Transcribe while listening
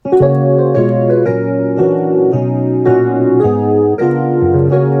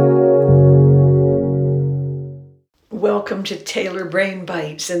Welcome to Taylor Brain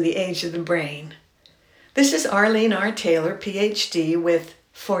Bites in the Age of the Brain. This is Arlene R. Taylor, PhD, with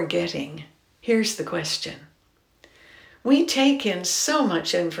Forgetting. Here's the question. We take in so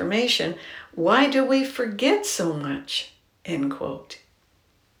much information, why do we forget so much? End quote.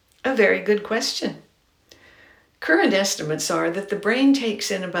 A very good question. Current estimates are that the brain takes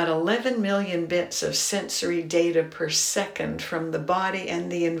in about 11 million bits of sensory data per second from the body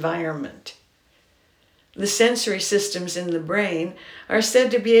and the environment. The sensory systems in the brain are said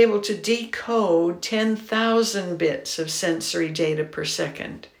to be able to decode 10,000 bits of sensory data per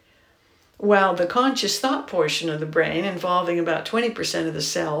second, while the conscious thought portion of the brain, involving about 20% of the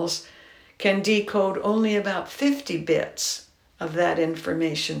cells, can decode only about 50 bits of that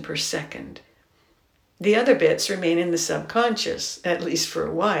information per second. The other bits remain in the subconscious, at least for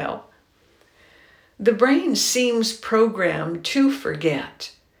a while. The brain seems programmed to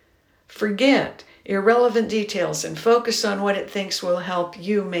forget irrelevant details and focus on what it thinks will help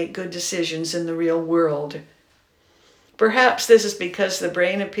you make good decisions in the real world. Perhaps this is because the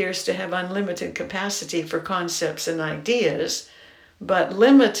brain appears to have unlimited capacity for concepts and ideas, but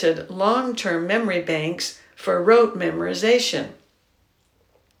limited long-term memory banks for rote memorization.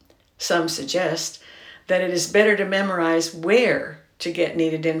 Some suggest that it is better to memorize where to get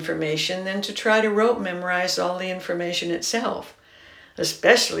needed information than to try to rote memorize all the information itself,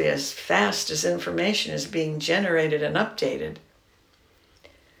 especially as fast as information is being generated and updated.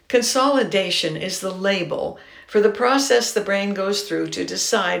 Consolidation is the label for the process the brain goes through to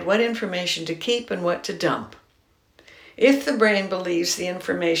decide what information to keep and what to dump. If the brain believes the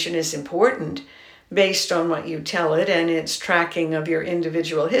information is important, based on what you tell it and its tracking of your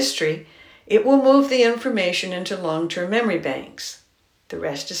individual history, it will move the information into long-term memory banks. The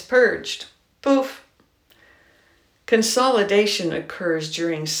rest is purged. Poof. Consolidation occurs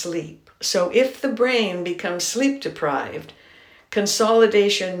during sleep. So if the brain becomes sleep-deprived,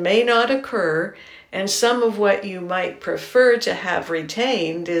 consolidation may not occur, and some of what you might prefer to have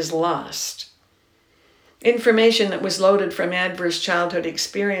retained is lost. Information that was loaded from adverse childhood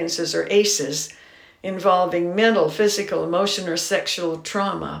experiences, or ACEs, involving mental, physical, emotional, or sexual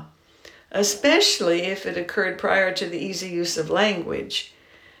trauma, especially if it occurred prior to the easy use of language,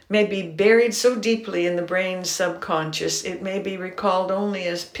 may be buried so deeply in the brain's subconscious it may be recalled only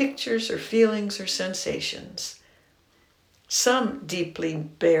as pictures or feelings or sensations. Some deeply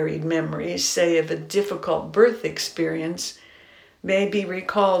buried memories, say of a difficult birth experience, may be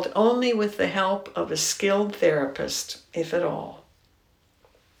recalled only with the help of a skilled therapist, if at all.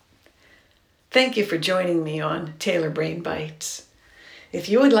 Thank you for joining me on Taylor Brain Bites. If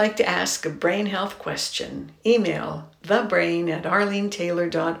you would like to ask a brain health question, email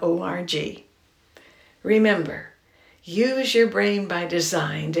thebrain@arlenetaylor.org. Remember, use your brain by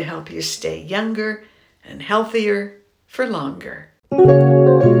design to help you stay younger and healthier for longer.